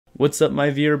What's up, my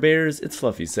viewer bears? It's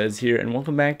Fluffysez here, and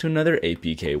welcome back to another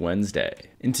APK Wednesday.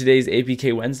 In today's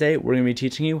APK Wednesday, we're going to be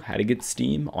teaching you how to get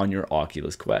Steam on your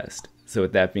Oculus Quest. So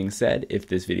with that being said, if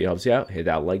this video helps you out, hit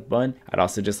that like button. I'd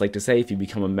also just like to say, if you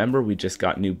become a member, we just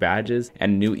got new badges,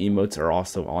 and new emotes are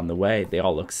also on the way. They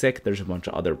all look sick. There's a bunch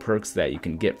of other perks that you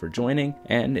can get for joining,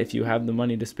 and if you have the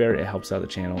money to spare, it helps out the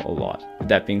channel a lot. With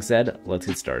that being said, let's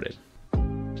get started.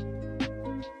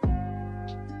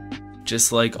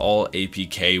 Just like all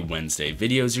APK Wednesday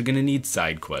videos, you're going to need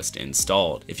Sidequest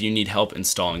installed. If you need help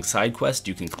installing Sidequest,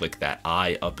 you can click that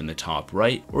I up in the top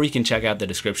right, or you can check out the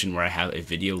description where I have a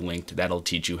video linked that'll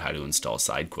teach you how to install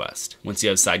Sidequest. Once you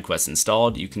have Sidequest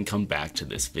installed, you can come back to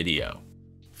this video.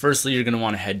 Firstly, you're going to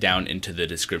want to head down into the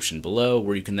description below,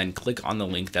 where you can then click on the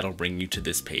link that'll bring you to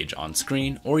this page on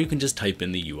screen, or you can just type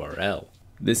in the URL.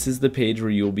 This is the page where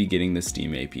you will be getting the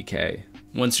Steam APK.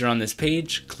 Once you're on this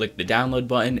page, click the download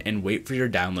button and wait for your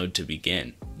download to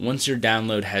begin. Once your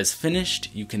download has finished,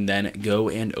 you can then go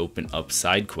and open up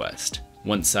Sidequest.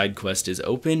 Once Sidequest is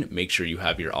open, make sure you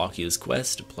have your Oculus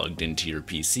Quest plugged into your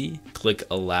PC, click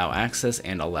Allow Access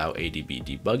and allow ADB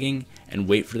debugging, and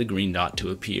wait for the green dot to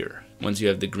appear. Once you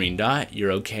have the green dot,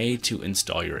 you're okay to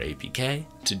install your APK.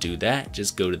 To do that,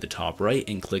 just go to the top right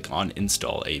and click on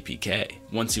Install APK.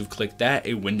 Once you've clicked that,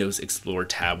 a Windows Explorer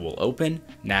tab will open.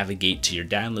 Navigate to your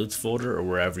Downloads folder or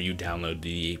wherever you download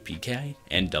the APK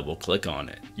and double click on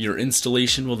it. Your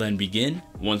installation will then begin.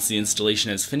 Once the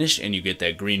installation has finished and you get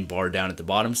that green bar down at the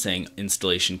bottom saying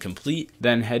Installation Complete,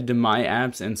 then head to My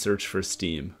Apps and search for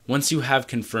Steam. Once you have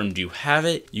confirmed you have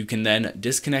it, you can then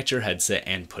disconnect your headset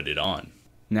and put it on.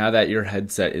 Now that your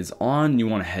headset is on, you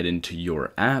want to head into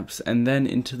your apps and then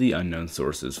into the unknown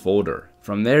sources folder.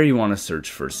 From there, you want to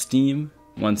search for Steam.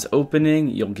 Once opening,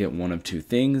 you'll get one of two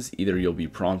things. Either you'll be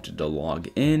prompted to log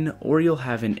in or you'll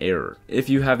have an error. If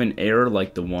you have an error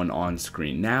like the one on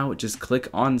screen now, just click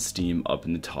on Steam up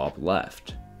in the top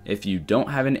left. If you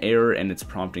don't have an error and it's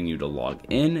prompting you to log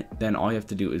in, then all you have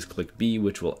to do is click B,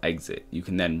 which will exit. You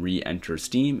can then re-enter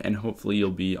Steam and hopefully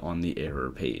you'll be on the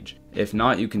error page. If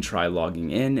not, you can try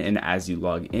logging in, and as you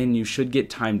log in, you should get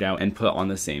timed out and put on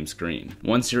the same screen.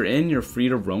 Once you're in, you're free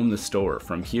to roam the store.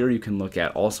 From here, you can look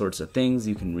at all sorts of things.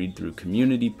 You can read through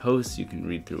community posts, you can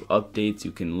read through updates,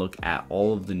 you can look at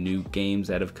all of the new games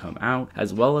that have come out,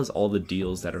 as well as all the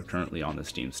deals that are currently on the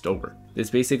Steam store. This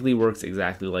basically works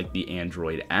exactly like the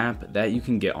Android app that you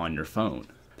can get on your phone.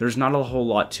 There's not a whole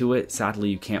lot to it. Sadly,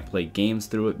 you can't play games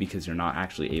through it because you're not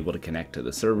actually able to connect to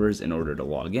the servers in order to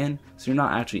log in, so you're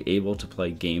not actually able to play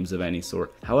games of any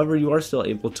sort. However, you are still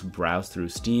able to browse through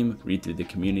Steam, read through the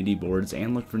community boards,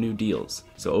 and look for new deals.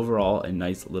 So overall, a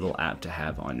nice little app to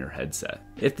have on your headset.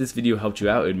 If this video helped you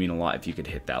out, it would mean a lot if you could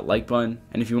hit that like button.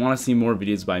 And if you want to see more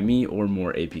videos by me or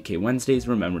more APK Wednesdays,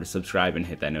 remember to subscribe and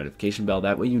hit that notification bell.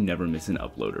 That way you never miss an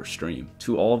upload or stream.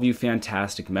 To all of you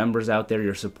fantastic members out there,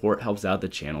 your support helps out the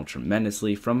channel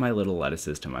tremendously. From my little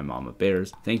lettuces to my mama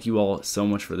bears, thank you all so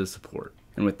much for the support.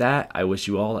 And with that, I wish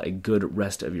you all a good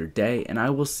rest of your day, and I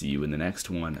will see you in the next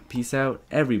one. Peace out,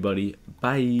 everybody.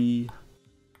 Bye.